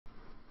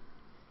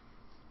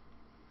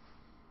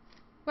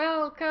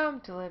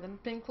Welcome to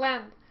Livinpink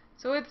Land.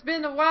 So it's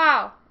been a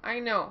while. I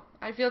know.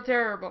 I feel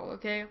terrible,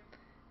 okay?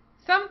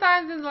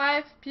 Sometimes in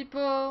life,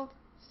 people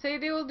say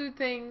they will do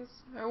things,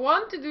 or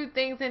want to do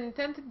things and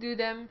intend to do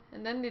them,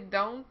 and then they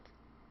don't,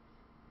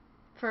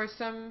 for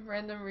some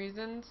random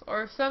reasons,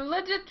 or some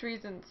legit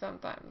reasons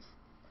sometimes.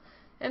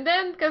 And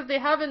then, because they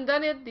haven't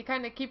done it, they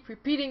kind of keep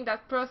repeating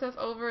that process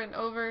over and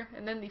over,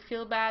 and then they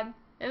feel bad.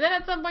 And then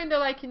at some point they're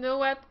like, you know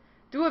what?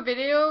 Do a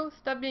video,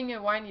 stop being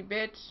a whiny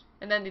bitch,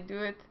 and then they do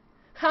it.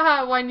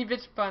 Haha, whiny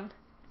bitch pun.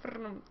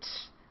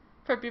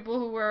 For people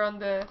who were on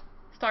the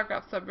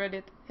StarCraft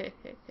subreddit.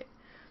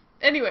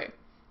 Anyway,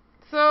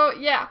 so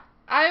yeah,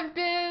 I've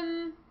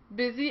been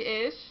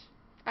busy-ish.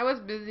 I was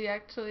busy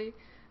actually.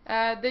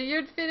 The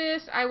year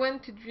finished, I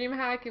went to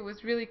DreamHack, it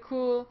was really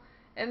cool.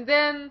 And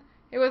then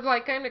it was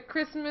like kind of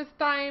Christmas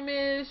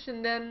time-ish,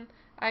 and then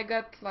I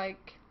got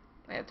like,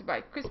 I had to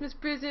buy Christmas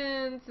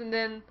presents, and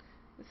then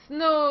the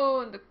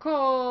snow, and the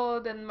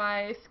cold, and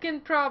my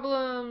skin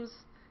problems,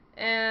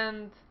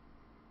 and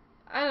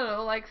I don't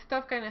know, like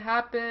stuff kind of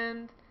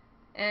happened.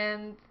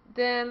 And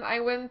then I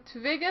went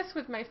to Vegas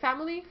with my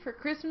family for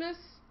Christmas,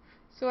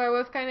 so I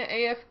was kind of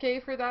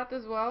AFK for that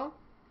as well.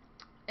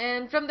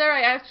 And from there,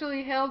 I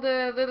actually held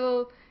a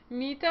little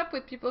meetup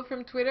with people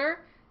from Twitter.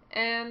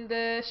 And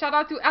shout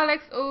out to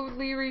Alex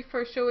O'Leary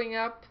for showing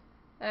up.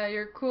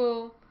 You're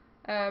cool.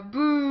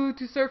 Boo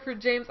to Surfer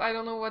James. I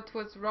don't know what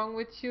was wrong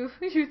with you.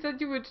 You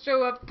said you would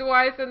show up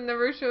twice and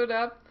never showed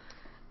up.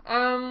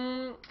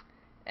 Um,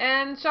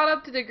 and shout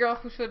out to the girl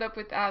who showed up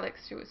with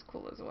Alex. She was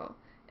cool as well.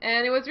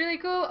 And it was really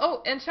cool.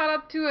 Oh, and shout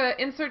out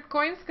to Insert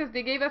Coins because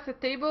they gave us a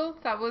table.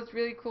 That was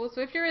really cool.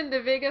 So if you're in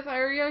the Vegas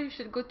area, you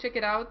should go check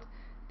it out.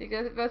 They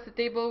gave us a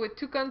table with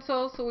 2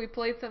 consoles, so we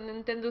played some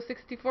Nintendo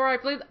 64. I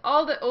played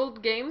all the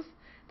old games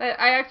that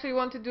I actually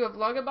want to do a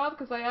vlog about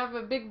because I have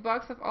a big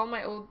box of all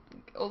my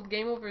old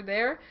game over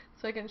there,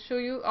 so I can show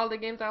you all the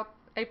games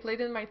I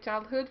played in my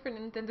childhood for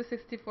Nintendo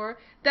 64.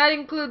 That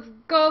includes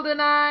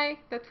GoldenEye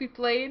that we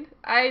played.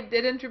 I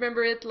didn't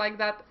remember it like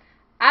that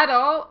at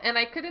all, and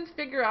I couldn't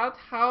figure out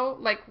how,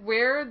 like,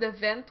 where the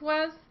vent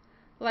was.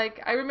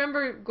 Like, I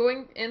remember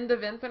going in the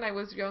vent when I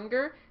was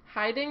younger,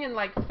 hiding and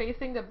like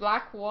facing the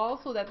black wall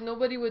so that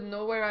nobody would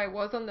know where I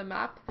was on the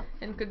map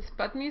and could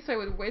spot me, so I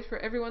would wait for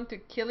everyone to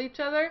kill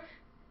each other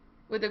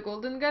with a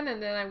golden gun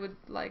and then I would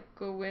like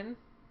go in.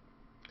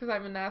 Because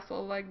I'm an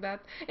asshole like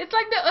that. It's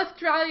like the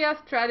Australia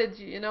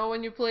strategy, you know,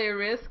 when you play a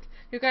Risk,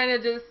 you kind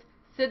of just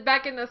sit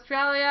back in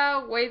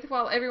Australia, wait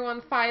while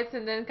everyone fights,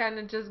 and then kind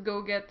of just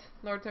go get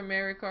North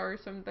America or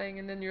something,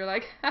 and then you're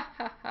like, ha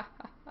ha ha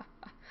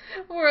ha,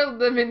 world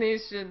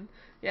domination.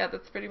 Yeah,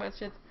 that's pretty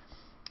much it.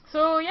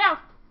 So yeah,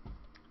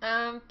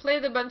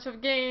 played a bunch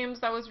of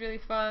games. That was really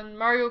fun.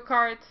 Mario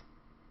Kart,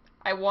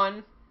 I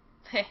won.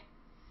 Heh.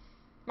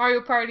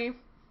 Mario Party,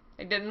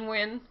 I didn't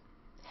win.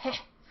 Heh.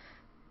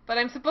 But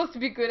I'm supposed to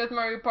be good at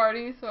Mario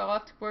Party, so I'll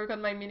have to work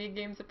on my mini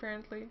games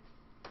apparently.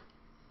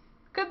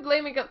 Could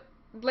blame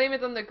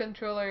it on the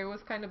controller. It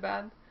was kind of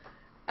bad.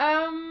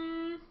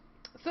 Um.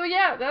 So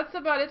yeah, that's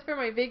about it for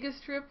my Vegas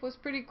trip. It was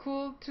pretty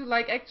cool to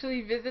like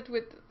actually visit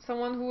with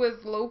someone who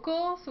was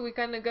local, so we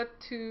kind of got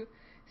to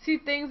see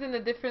things in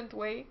a different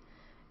way.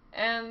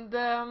 And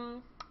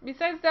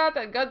besides that,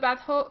 I got back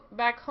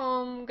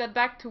home, got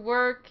back to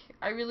work.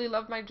 I really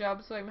love my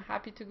job, so I'm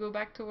happy to go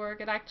back to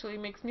work. It actually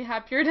makes me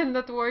happier than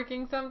not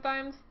working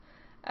sometimes.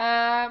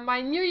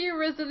 My New Year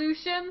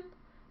resolution,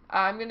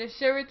 I'm gonna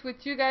share it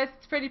with you guys.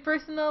 It's pretty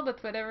personal,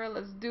 but whatever,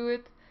 let's do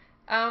it.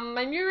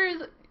 My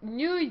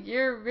New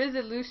Year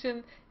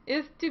resolution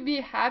is to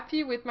be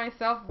happy with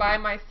myself by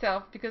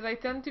myself because I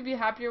tend to be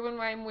happier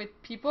when I'm with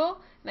people,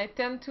 and I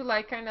tend to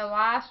like kind of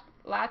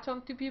latch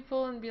onto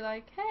people and be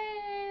like,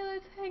 hey,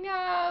 let's hang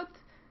out,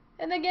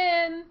 and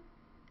again,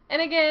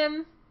 and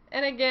again,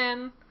 and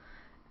again.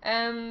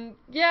 And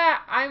yeah,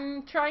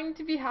 I'm trying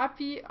to be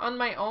happy on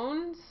my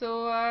own,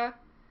 so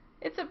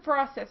it's a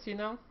process, you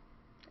know.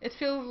 It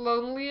feels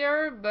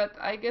lonelier, but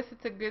I guess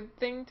it's a good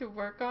thing to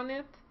work on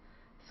it.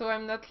 So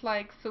I'm not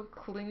like so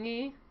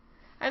clingy.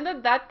 I'm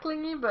not that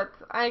clingy, but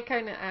I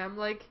kinda am.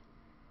 Like,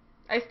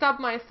 I stop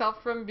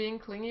myself from being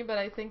clingy, but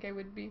I think I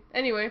would be.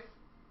 Anyway,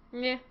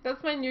 yeah,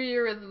 that's my New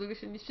Year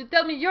resolution. You should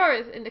tell me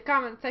yours in the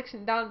comment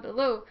section down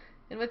below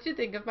and what you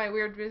think of my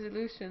weird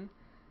resolution.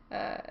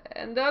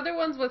 And the other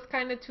ones was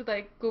kind of to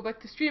like go back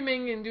to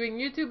streaming and doing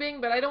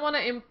YouTubing, but I don't want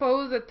to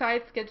impose a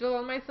tight schedule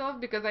on myself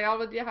because I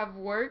already have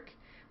work,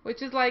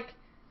 which is like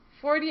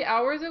 40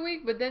 hours a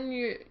week, but then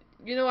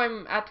you know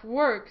I'm at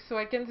work, so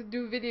I can't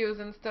do videos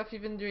and stuff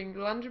even during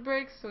lunch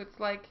breaks, so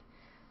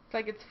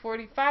it's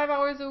 45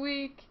 hours a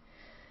week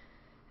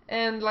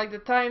and like the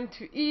time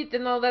to eat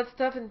and all that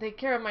stuff and take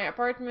care of my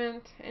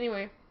apartment.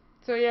 Anyway,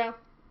 so yeah,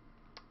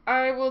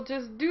 I will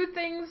just do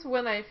things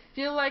when I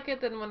feel like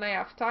it and when I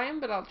have time,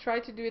 but I'll try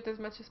to do it as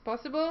much as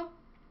possible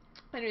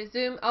and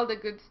resume all the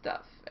good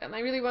stuff. And I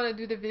really want to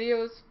do the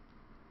videos.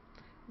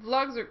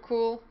 Vlogs are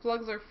cool,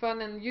 vlogs are fun,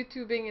 and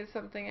YouTubing is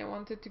something I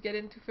wanted to get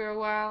into for a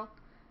while.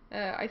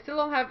 I still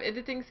don't have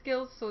editing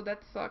skills, so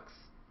that sucks.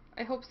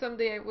 I hope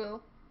someday I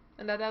will.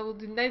 and that I will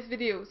do nice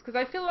videos, because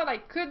I feel that I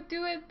could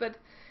do it, but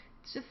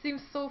it just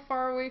seems so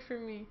far away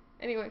from me.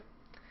 Anyway,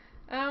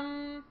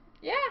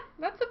 yeah,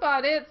 that's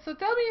about it. So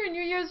tell me your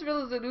New Year's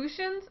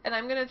resolutions, and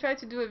I'm gonna try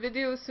to do a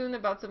video soon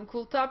about some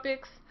cool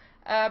topics.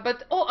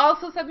 But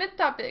also submit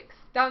topics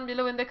down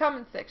below in the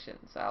comment section.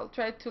 So I'll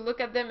try to look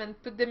at them and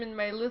put them in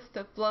my list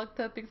of vlog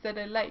topics that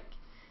I like.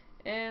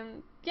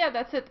 And yeah,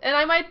 that's it. And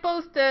I might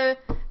post a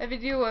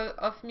video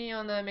of me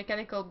on a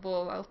mechanical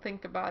bull. I'll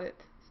think about it.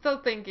 Still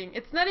thinking.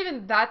 It's not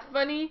even that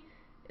funny.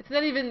 It's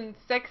not even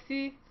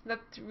sexy. It's not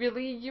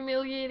really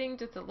humiliating,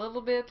 just a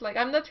little bit. Like,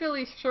 I'm not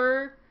really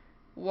sure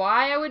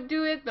why I would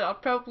do it, but I'll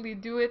probably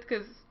do it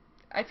because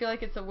I feel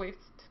like it's a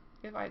waste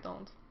if I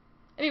don't.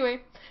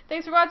 Anyway,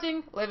 thanks for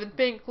watching.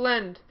 Livinpink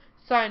Land,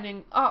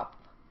 signing off.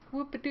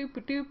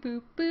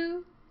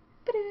 Whoop-a-doop-a-doop-boo-boo.